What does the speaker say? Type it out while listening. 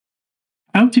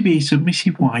to be a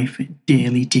submissive wife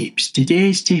daily tips.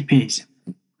 Today's tip is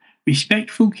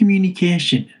respectful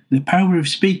communication, the power of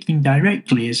speaking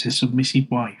directly as a submissive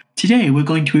wife. Today we're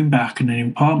going to embark on an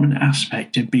important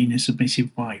aspect of being a submissive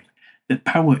wife, the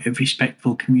power of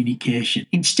respectful communication.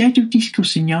 Instead of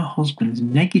discussing your husband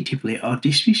negatively or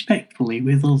disrespectfully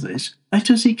with others,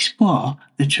 let us explore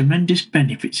the tremendous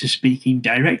benefits of speaking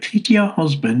directly to your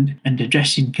husband and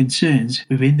addressing concerns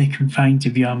within the confines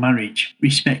of your marriage,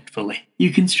 respectfully.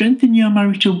 You can strengthen your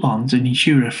marital bonds and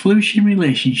ensure a flourishing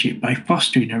relationship by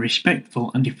fostering a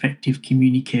respectful and effective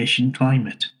communication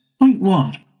climate. Point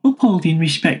 1. Upholding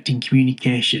respect in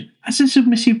communication. As a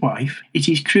submissive wife, it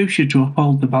is crucial to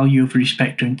uphold the value of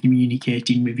respect when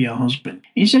communicating with your husband.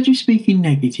 Instead of speaking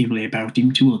negatively about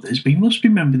him to others, we must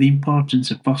remember the importance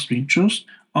of fostering trust,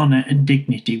 honour and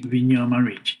dignity within your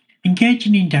marriage.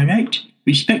 Engaging in direct,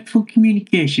 respectful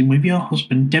communication with your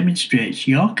husband demonstrates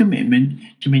your commitment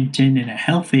to maintaining a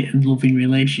healthy and loving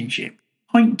relationship.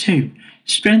 Point 2.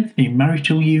 Strengthening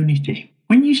marital unity.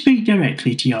 When you speak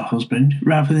directly to your husband,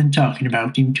 rather than talking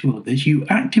about him to others, you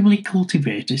actively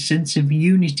cultivate a sense of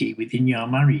unity within your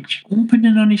marriage. Open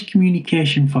and honest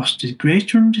communication fosters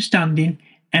greater understanding,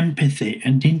 empathy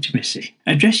and intimacy.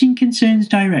 Addressing concerns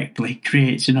directly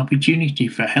creates an opportunity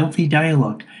for healthy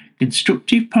dialogue,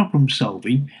 constructive problem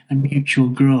solving and mutual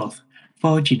growth,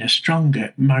 forging a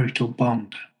stronger marital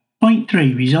bond. Point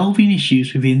 3. Resolving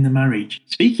issues within the marriage.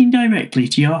 Speaking directly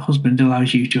to your husband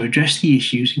allows you to address the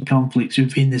issues and conflicts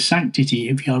within the sanctity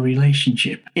of your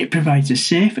relationship. It provides a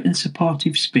safe and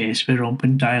supportive space for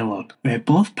open dialogue, where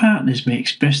both partners may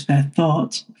express their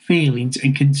thoughts, feelings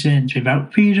and concerns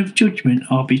without fear of judgment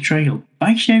or betrayal.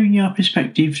 By sharing your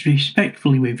perspectives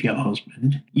respectfully with your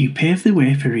husband, you pave the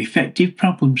way for effective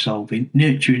problem solving,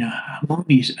 nurturing a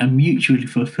harmonious and mutually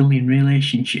fulfilling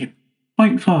relationship.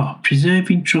 Point 4.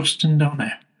 Preserving trust and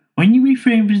honour. When you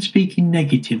refrain from speaking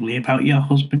negatively about your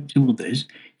husband to others,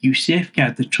 you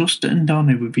safeguard the trust and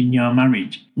honour within your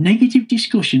marriage. Negative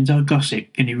discussions or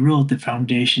gossip can erode the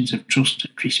foundations of trust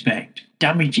and respect,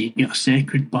 damaging your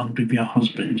sacred bond with your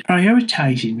husband.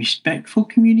 Prioritising respectful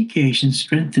communication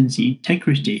strengthens the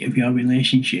integrity of your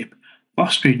relationship,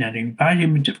 fostering an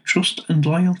environment of trust and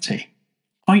loyalty.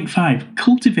 Point 5.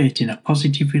 Cultivating a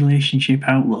positive relationship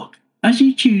outlook. As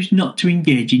you choose not to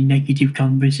engage in negative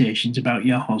conversations about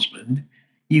your husband,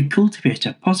 you cultivate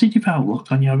a positive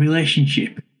outlook on your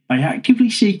relationship. By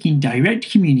actively seeking direct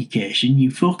communication,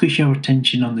 you focus your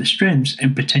attention on the strengths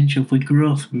and potential for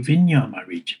growth within your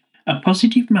marriage. A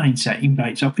positive mindset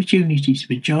invites opportunities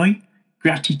for joy,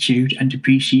 gratitude, and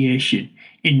appreciation,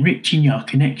 enriching your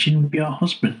connection with your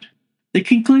husband. The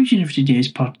conclusion of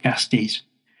today's podcast is: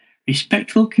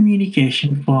 respectful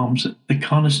communication forms the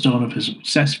cornerstone of a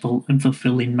successful and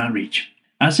fulfilling marriage.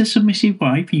 As a submissive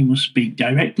wife, you must speak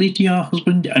directly to your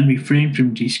husband and refrain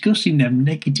from discussing them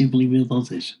negatively with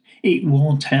others. It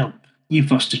won't help. You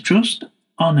foster trust,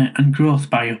 honour and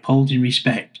growth by upholding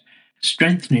respect,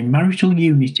 strengthening marital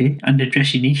unity and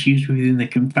addressing issues within the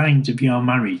confines of your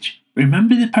marriage.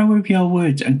 Remember the power of your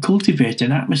words and cultivate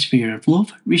an atmosphere of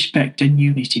love, respect and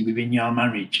unity within your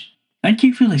marriage. Thank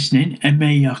you for listening, and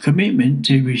may your commitment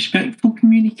to respectful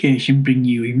communication bring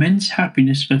you immense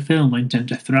happiness, fulfillment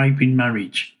and a thriving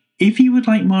marriage. If you would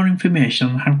like more information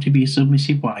on how to be a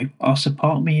submissive wife or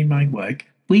support me in my work,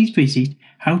 please visit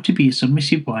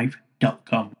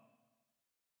howtobeasubmissivewife.com.